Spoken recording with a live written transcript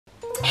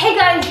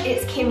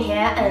it's Kim here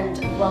and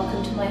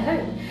welcome to my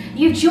home.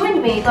 You've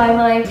joined me by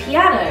my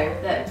piano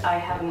that I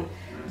haven't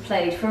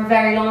played for a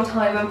very long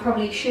time and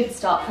probably should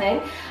start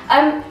playing.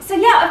 So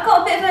yeah, I've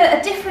got a bit of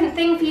a different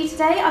thing for you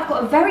today. I've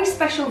got a very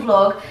special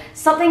vlog,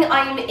 something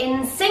I'm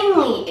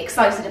insanely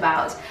excited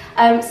about.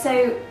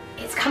 So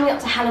it's coming up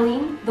to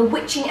Halloween, the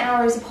witching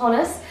hour is upon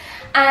us,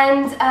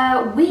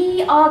 and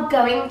we are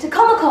going to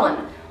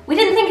Comic-Con. We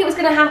didn't think it was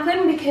going to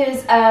happen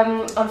because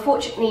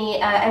unfortunately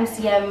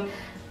MCM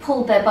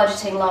pulled their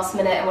budgeting last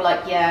minute and were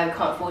like, yeah, we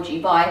can't afford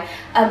you, bye.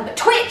 But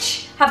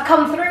Twitch have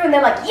come through and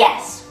they're like,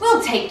 yes,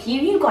 we'll take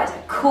you, you guys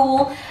are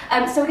cool.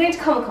 So we're going to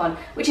Comic-Con,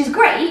 which is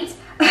great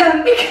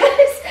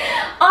because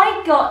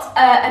I got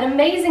an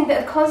amazing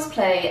bit of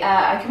cosplay.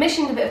 I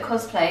commissioned a bit of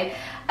cosplay,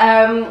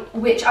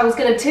 which I was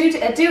going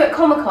to do at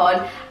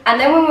Comic-Con, and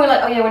then when we were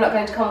like, oh yeah, we're not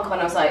going to Comic-Con,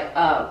 I was like,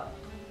 oh,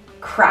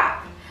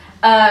 crap.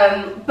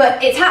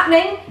 But it's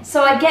happening,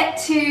 so I get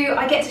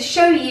to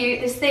show you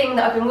this thing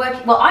that I've been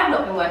working. Well, I've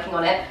not been working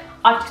on it.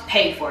 I've just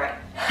paid for it.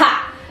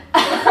 Ha!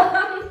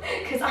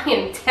 Because I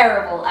am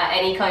terrible at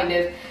any kind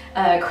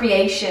of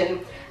creation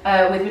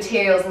with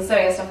materials and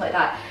sewing and stuff like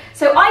that.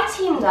 So I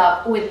teamed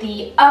up with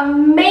the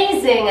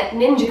amazing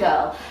Ninja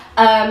Girl,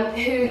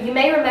 who you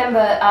may remember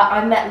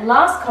I met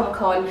last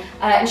Comic-Con,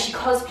 and she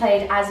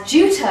cosplayed as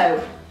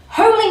Juto.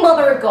 Holy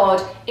Mother of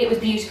God, it was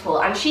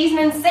beautiful, and she's an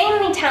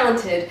insanely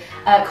talented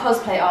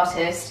cosplay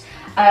artist.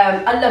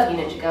 I love you,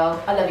 Ninja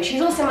Girl, I love you.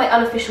 She's also my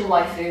unofficial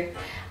waifu.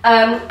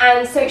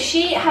 And so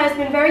she has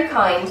been very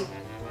kind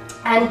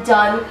and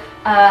done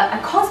a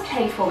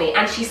cosplay for me,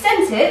 and she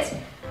sent it,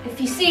 if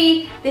you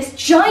see this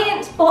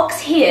giant box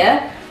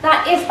here,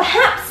 that is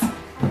perhaps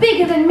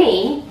bigger than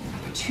me,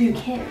 to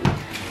Kim.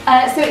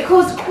 So it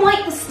caused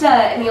quite the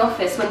stir in the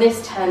office when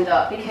this turned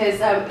up,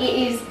 because it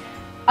is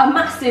a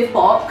massive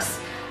box.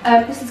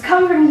 This has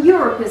come from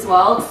Europe as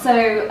well,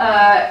 so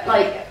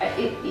like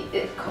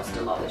it cost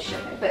a lot of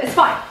shipping, but it's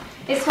fine.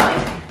 It's fine.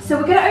 So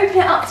we're going to open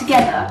it up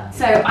together.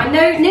 So I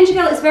know Ninja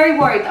Girl is very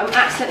worried that I'm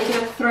accidentally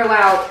going to throw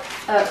out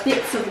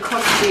bits of the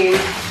costume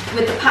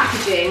with the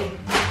packaging,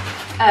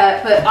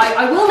 but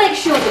I will make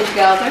sure, Ninja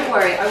Girl. Don't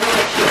worry, I will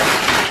make sure.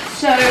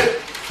 So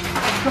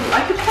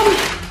I could probably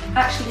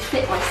actually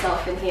fit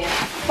myself in here.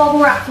 Bubble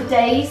wrap for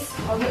days.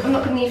 I'm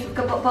not going to need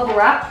bubble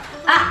wrap.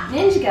 Ah,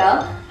 Ninja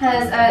Girl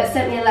has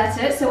sent me a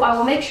letter, so I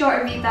will make sure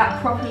I read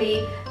that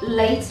properly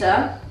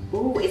later.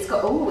 Ooh, it's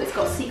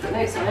got secret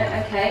notes on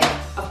it. Okay,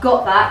 I've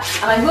got that,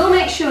 and I will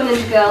make sure,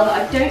 Ninja Girl,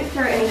 that I don't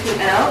throw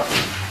anything out.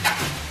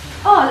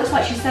 Oh, it looks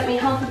like she sent me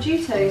half of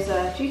Juto's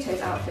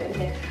outfit in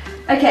here.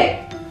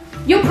 Okay,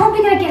 you're probably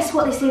going to guess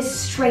what this is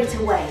straight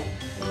away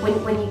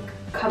when you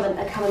come and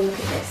look at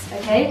this,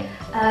 okay?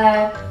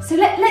 So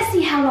let's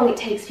see how long it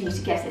takes for you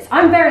to guess this.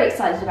 I'm very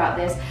excited about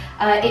this.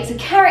 It's a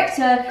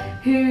character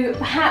who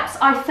perhaps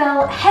I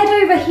fell head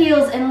over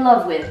heels in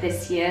love with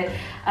this year.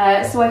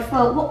 So I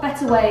felt, what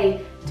better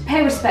way to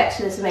pay respect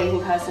to this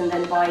amazing person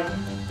than by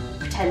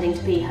pretending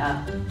to be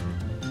her?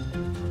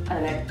 I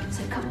don't know.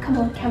 So come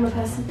on, camera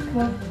person, come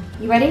on.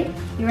 You ready?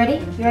 You ready?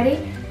 You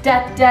ready?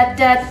 Da da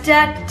da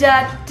da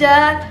da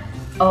da.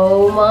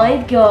 Oh my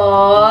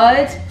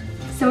God.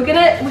 So we're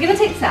gonna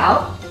take this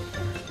out.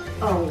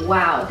 Oh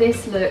wow,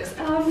 this looks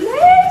amazing!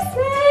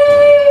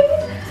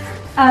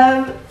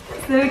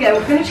 So there we go,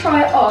 we're gonna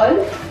try it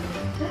on.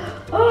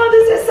 Oh,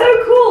 this is so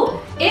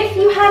cool! If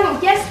you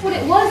haven't guessed what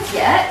it was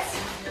yet,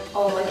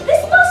 oh my God,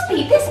 this must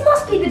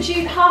be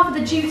the half of the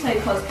Juto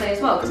cosplay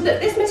as well, because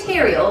look, this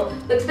material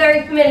looks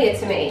very familiar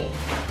to me.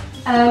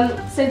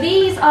 So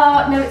these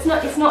are, no, it's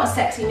not a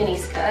sexy mini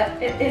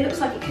skirt. It looks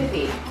like it could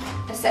be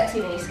a sexy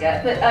mini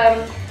skirt, but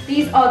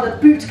these are the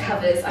boot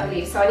covers, I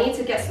believe, so I need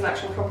to get some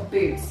actual proper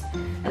boots.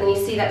 And then you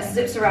see that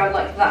zips around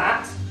like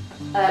that,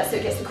 so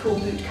it gets the cool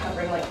boot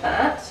covering like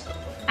that.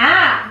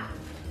 Ah!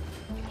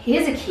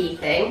 Here's a key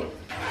thing.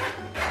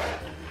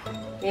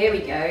 Here we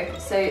go.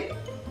 So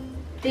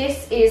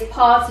this is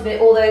part of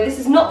it, although this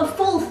is not the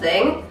full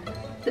thing,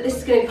 but this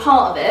is going to be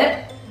part of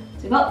it.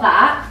 So we've got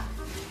that.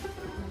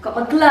 Got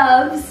my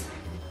gloves.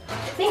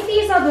 I think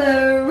these are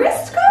the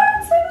wrist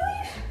guards, I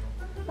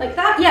believe. Like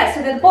that? Yeah,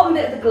 so they're the bottom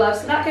bit of the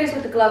gloves, so that goes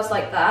with the gloves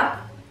like that.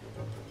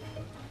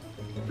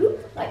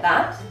 Like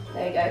that.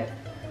 There you go.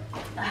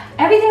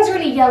 Everything's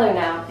really yellow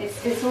now.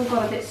 It's all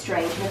gone a bit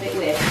strange and a bit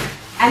weird.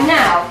 And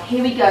now,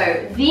 here we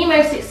go. The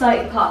most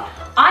exciting part.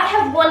 I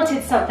have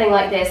wanted something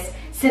like this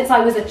since I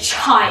was a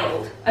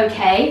child,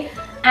 okay?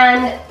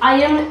 And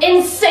I am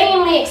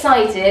insanely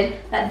excited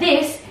that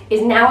this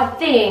is now a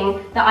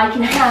thing that I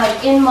can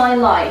have in my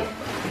life.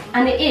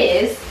 And it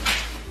is,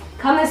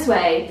 come this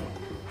way,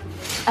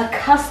 a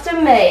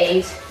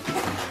custom-made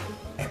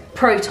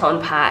proton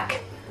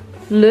pack.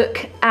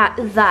 Look at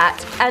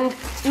that. And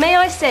may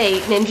I say,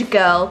 Ninja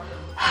Girl,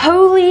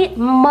 holy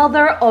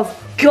mother of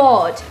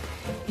God,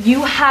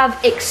 you have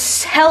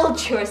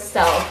excelled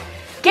yourself.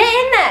 Get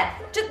in there.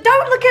 Just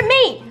don't look at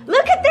me.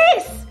 Look at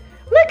this.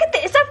 Look at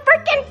this. It's a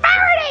freaking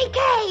Faraday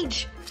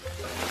cage.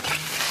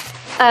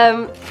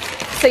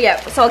 So yeah,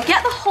 so I'll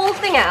get the whole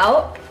thing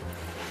out.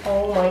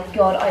 Oh my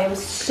God, I am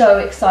so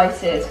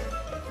excited.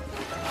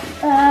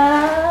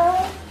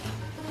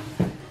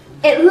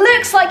 It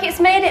looks like it's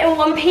made it in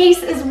one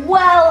piece as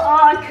well.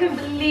 Oh, I couldn't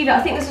believe it.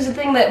 I think this was the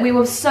thing that we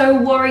were so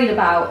worried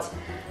about.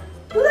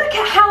 Look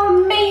at how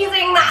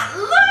amazing that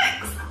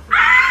looks!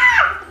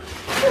 Ah!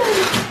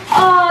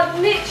 Oh,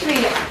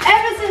 literally,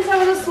 ever since I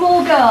was a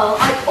small girl,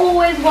 I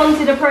always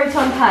wanted a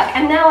proton pack,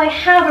 and now I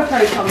have a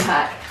proton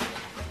pack.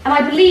 And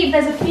I believe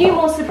there's a few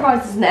more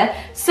surprises in there.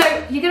 So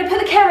you're gonna put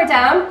the camera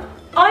down,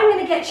 I'm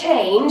gonna get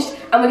changed,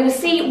 and we're gonna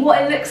see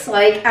what it looks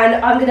like, and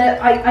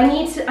I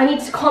need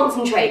to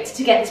concentrate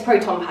to get this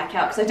proton pack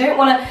out, because I don't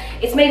wanna,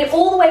 it's made it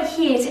all the way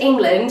here to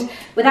England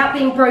without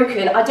being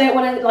broken. I don't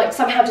wanna like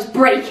somehow just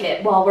break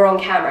it while we're on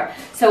camera.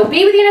 So we'll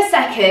be with you in a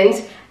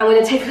second, and we're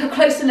gonna take a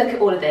closer look at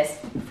all of this.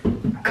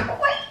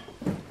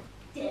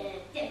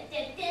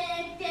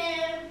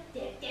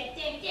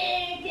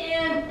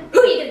 Who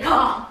are you gonna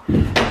call?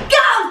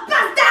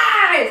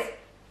 Ghostbusters!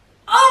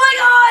 Oh my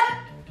god!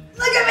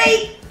 Look at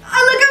me! I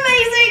look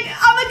amazing!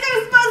 I'm a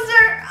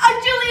Ghostbuster! I'm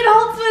Julian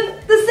Holtzman,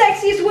 the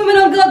sexiest woman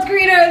on God's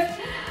green earth!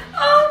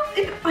 Oh,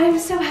 I am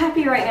so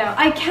happy right now.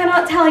 I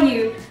cannot tell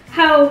you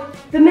how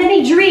the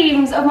many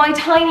dreams of my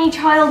tiny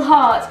child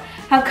heart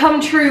have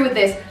come true with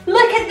this.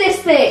 Look at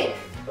this thing!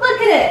 Look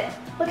at it!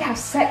 Look how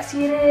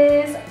sexy it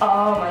is.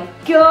 Oh my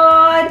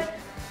god!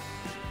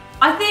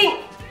 I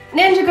think,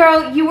 Ninja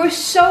Girl, you were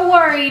so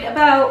worried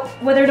about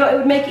whether or not it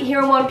would make it here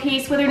in one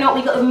piece, whether or not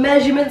we got the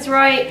measurements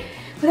right,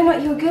 whether or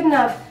not you were good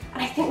enough.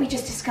 And I think we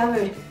just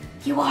discovered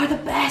you are the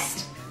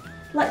best,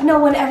 like no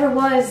one ever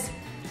was.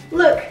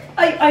 Look,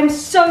 I'm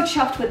so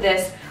chuffed with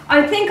this.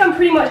 I think I'm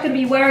pretty much going to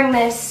be wearing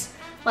this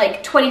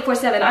like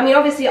 24/7. I mean,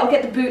 obviously I'll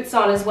get the boots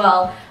on as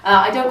well.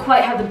 I don't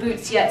quite have the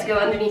boots yet to go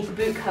underneath the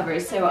boot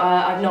covers, so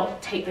I've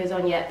not taped those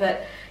on yet.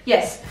 But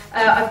yes,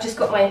 I've just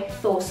got my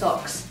Thor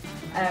socks,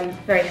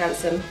 very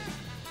handsome,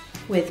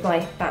 with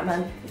my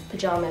Batman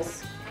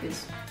pajamas,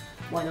 because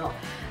why not?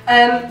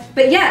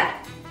 But yeah.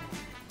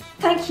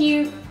 Thank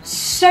you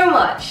so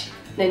much,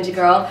 Ninja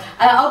Girl.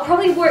 I'll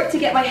probably work to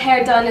get my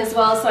hair done as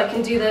well so I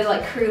can do the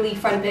like curly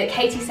front bit.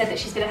 Katie said that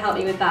she's going to help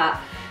me with that.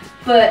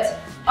 But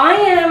I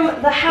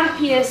am the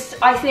happiest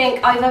I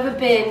think I've ever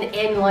been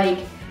in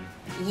like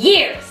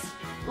years.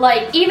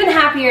 Like even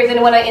happier than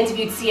when I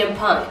interviewed CM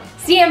Punk.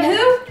 CM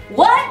who?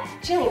 What?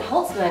 Julian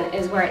Holtzman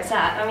is where it's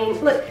at. I mean,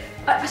 look,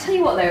 I'll tell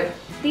you what though,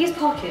 these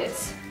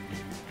pockets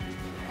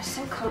are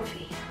so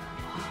comfy.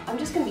 I'm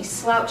just going to be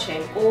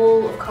slouching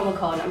all of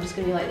Comic-Con. I'm just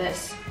going to be like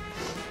this.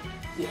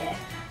 Yeah.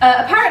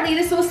 Apparently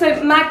this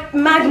also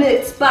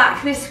magnets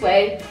back this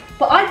way,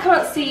 but I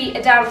can't see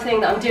a damn thing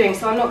that I'm doing,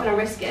 so I'm not going to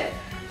risk it.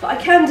 But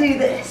I can do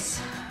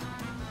this.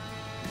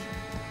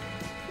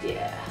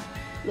 Yeah.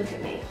 Look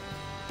at me.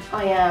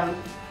 I am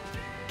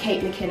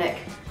Kate McKinnock,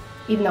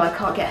 even though I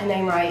can't get her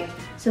name right.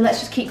 So let's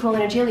just keep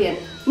calling her Jillian.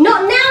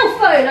 Not now,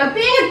 phone! I'm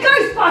being a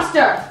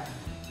Ghostbuster!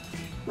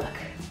 Look.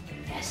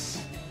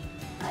 Yes.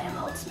 I am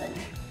Holtzman.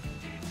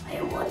 I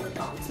am one with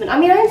the Holtzman. I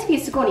mean, I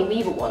interviewed Sigourney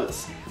Weaver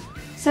once.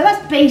 So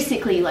that's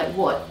basically like,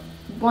 what,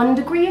 1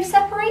 degree of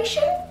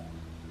separation?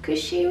 Because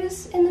she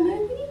was in the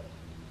movie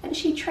and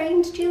she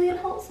trained Julian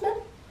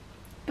Holtzman.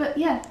 But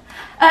yeah.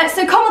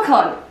 So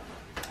Comic-Con.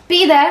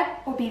 Be there,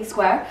 or be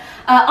square.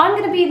 I'm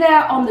going to be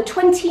there on the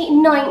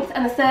 29th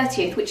and the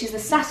 30th, which is the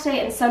Saturday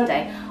and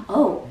Sunday.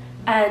 Oh,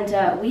 and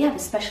we have a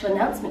special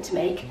announcement to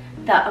make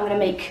that I'm going to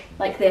make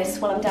like this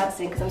while I'm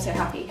dancing because I'm so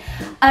happy.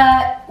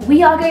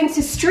 We are going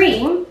to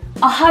stream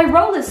a High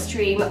Rollers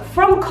stream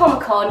from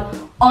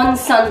Comic-Con on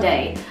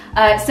Sunday.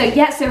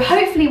 So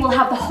hopefully we'll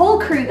have the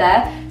whole crew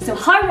there. So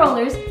High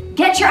Rollers,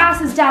 get your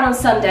asses down on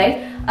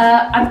Sunday.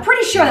 I'm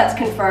pretty sure that's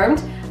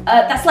confirmed.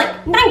 That's like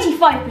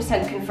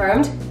 95%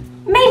 confirmed.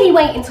 Maybe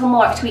wait until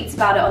Mark tweets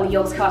about it on the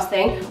Yogscast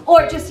thing,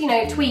 or just, you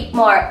know, tweet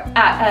Mark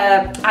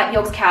at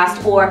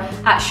Yogscast or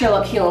at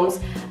Sherlock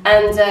Holmes,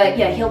 and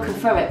yeah, he'll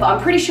confirm it. But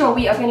I'm pretty sure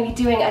we are going to be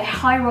doing a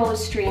High Roller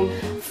stream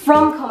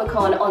from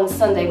Comic-Con on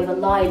Sunday with a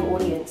live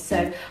audience,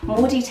 so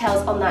more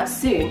details on that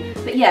soon.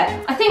 But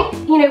yeah, I think,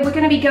 you know, we're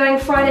going to be going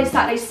Friday,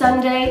 Saturday,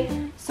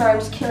 Sunday. Sorry, I'm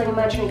just killing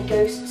imaginary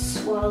ghosts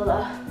while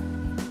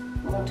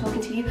I'm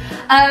talking to you.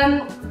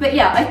 But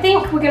yeah, I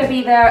think we're going to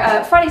be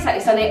there Friday,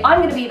 Saturday, Sunday. I'm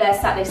going to be there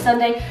Saturday,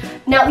 Sunday.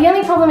 Now, the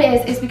only problem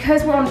is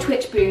because we're on the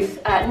Twitch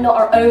booth, not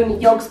our own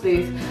Yogs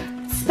booth,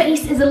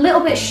 space is a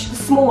little bit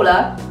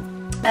smaller,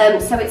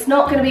 so it's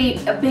not going to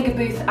be a bigger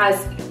booth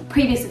as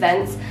previous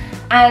events,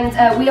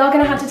 and we are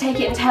going to have to take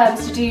it in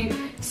turns to do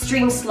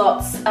stream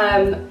slots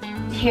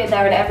here,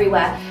 there, and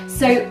everywhere.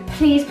 So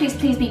please, please,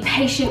 please be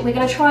patient. We're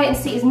going to try and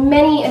see as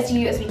many as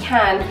you as we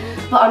can,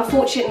 but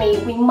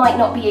unfortunately we might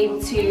not be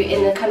able to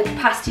in the kind of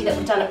capacity that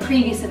we've done at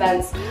previous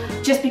events,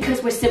 just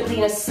because we're simply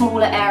in a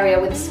smaller area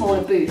with a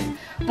smaller booth.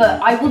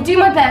 But I will do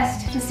my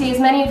best to see as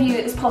many of you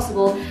as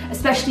possible,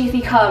 especially if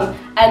you come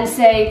and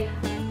say,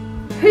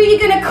 who are you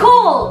going to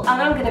call?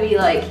 And I'm going to be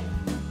like,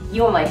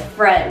 you're my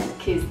friend,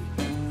 because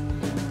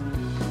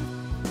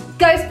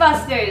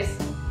Ghostbusters!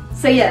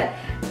 So yeah,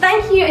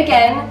 thank you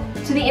again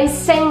to the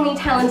insanely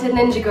talented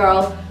Ninja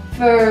Girl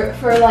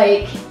for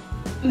like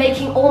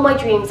making all my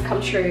dreams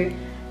come true.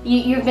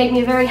 You've made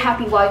me a very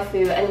happy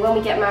waifu, and when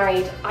we get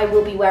married, I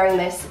will be wearing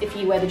this if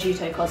you wear the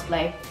Juto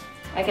cosplay.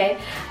 Okay?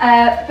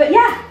 But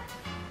yeah,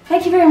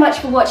 thank you very much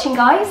for watching,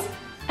 guys.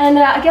 And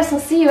I guess I'll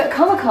see you at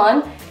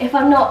Comic-Con if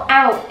I'm not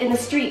out in the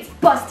streets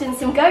busting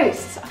some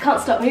ghosts. I can't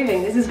stop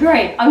moving. This is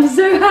great. I'm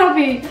so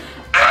happy.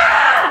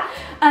 Ah!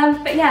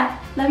 But yeah,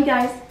 love you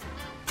guys.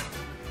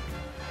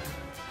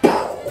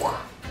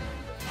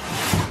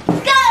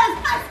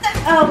 Ghostbuster!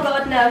 Oh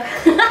god, no.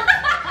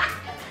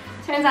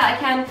 Turns out I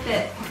can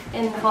fit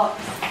in the box.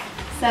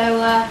 So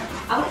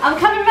I'm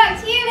coming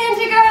back to you,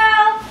 Ninja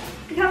Girl.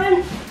 I'm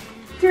coming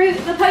through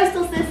the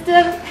postal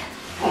system.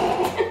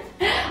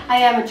 I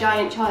am a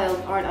giant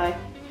child, aren't I?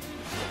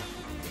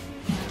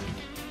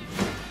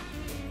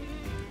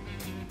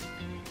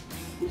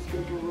 I'm just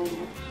gonna go away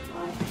now.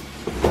 Bye.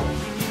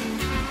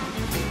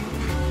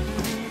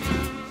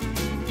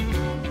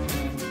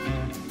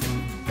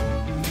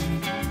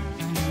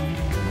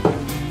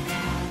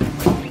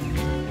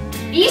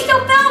 Are you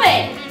still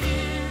filming?